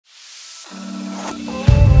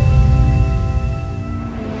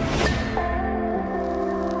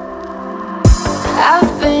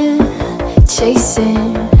I've been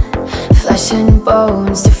chasing flesh and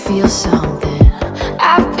bones to feel something.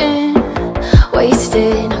 I've been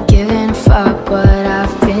wasted, not giving a fuck what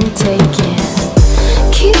I've been taking.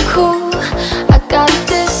 Keep cool, I got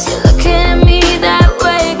this. You're looking at me that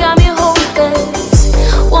way, got me hopeless.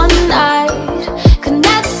 One night could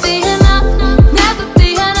never be enough, never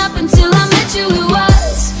be enough. Until I met you, it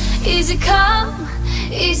was easy come,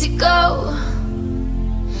 easy go.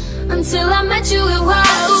 Until I met you, it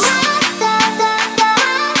was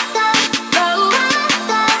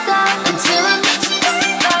until I met you,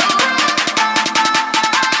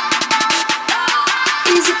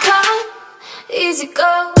 easy come, easy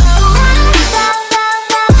go.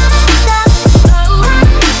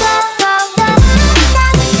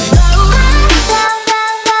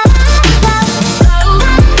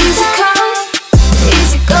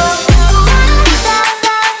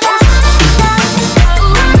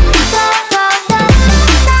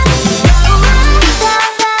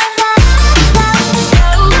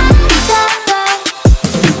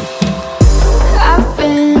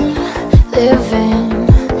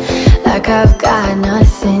 I've got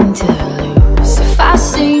nothing to lose. If I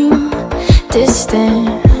seem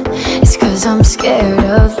distant, it's 'cause I'm scared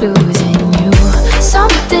of losing you.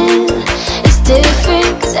 Something is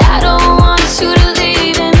different, 'cause I don't want you to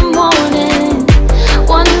leave in the morning.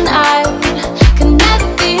 One night can never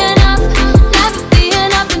be enough, never be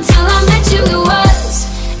enough. Until I met you, it was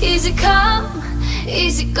easy come,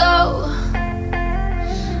 easy go.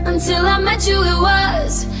 Until I met you, it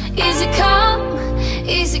was easy come,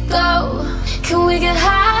 easy go. Can we get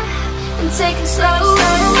high and take it slow?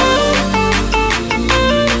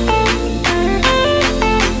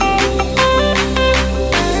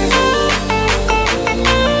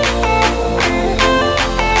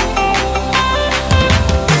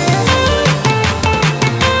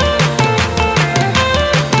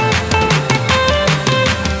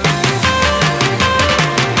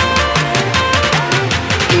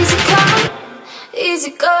 Easy come,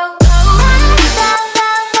 easy go.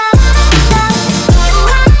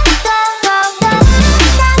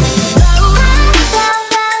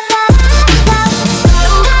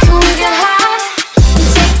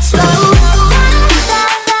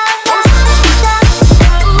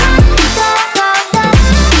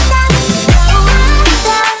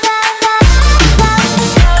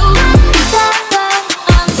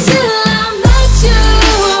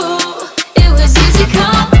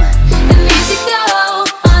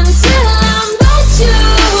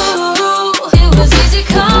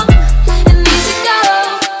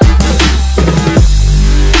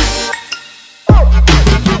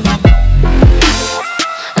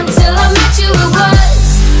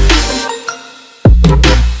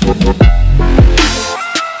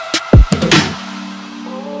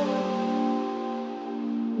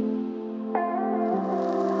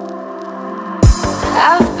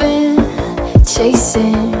 I've been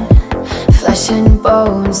chasing flesh and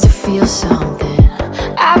bones to feel something.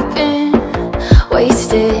 I've been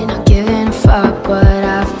wasted, not giving a fuck what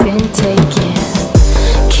I've been taking.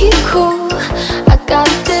 Keep cool, I got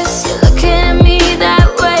this. You're looking at me that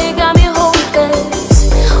way, got me hopeless.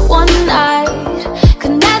 One night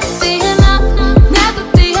could never be enough, never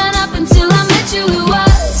be enough. Until I met you, it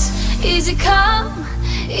was easy come,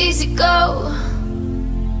 easy go.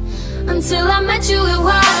 Until I met you, it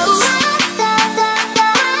was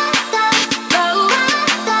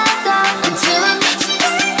until I met you,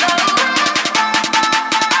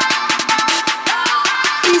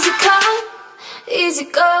 easy come, easy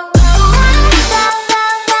go.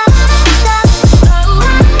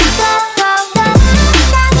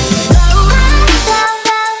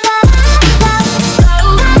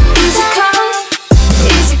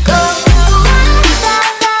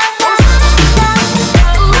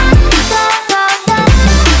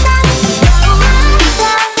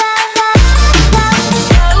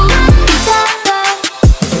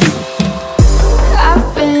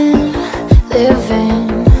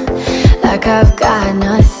 I've got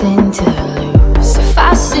nothing to lose. If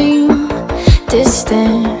I seem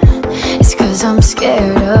distant, it's 'cause I'm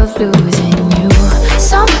scared of losing you.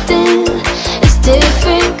 Something is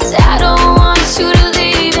different, 'cause I don't want you to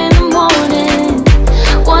leave in the morning.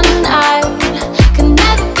 One night can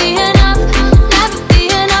never be enough, never be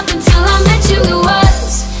enough. Until I met you, it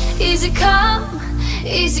was easy come,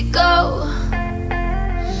 easy go.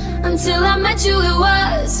 Until I met you, it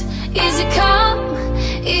was easy come,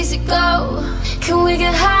 easy go. Can we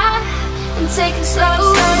get high and take it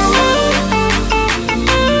slow?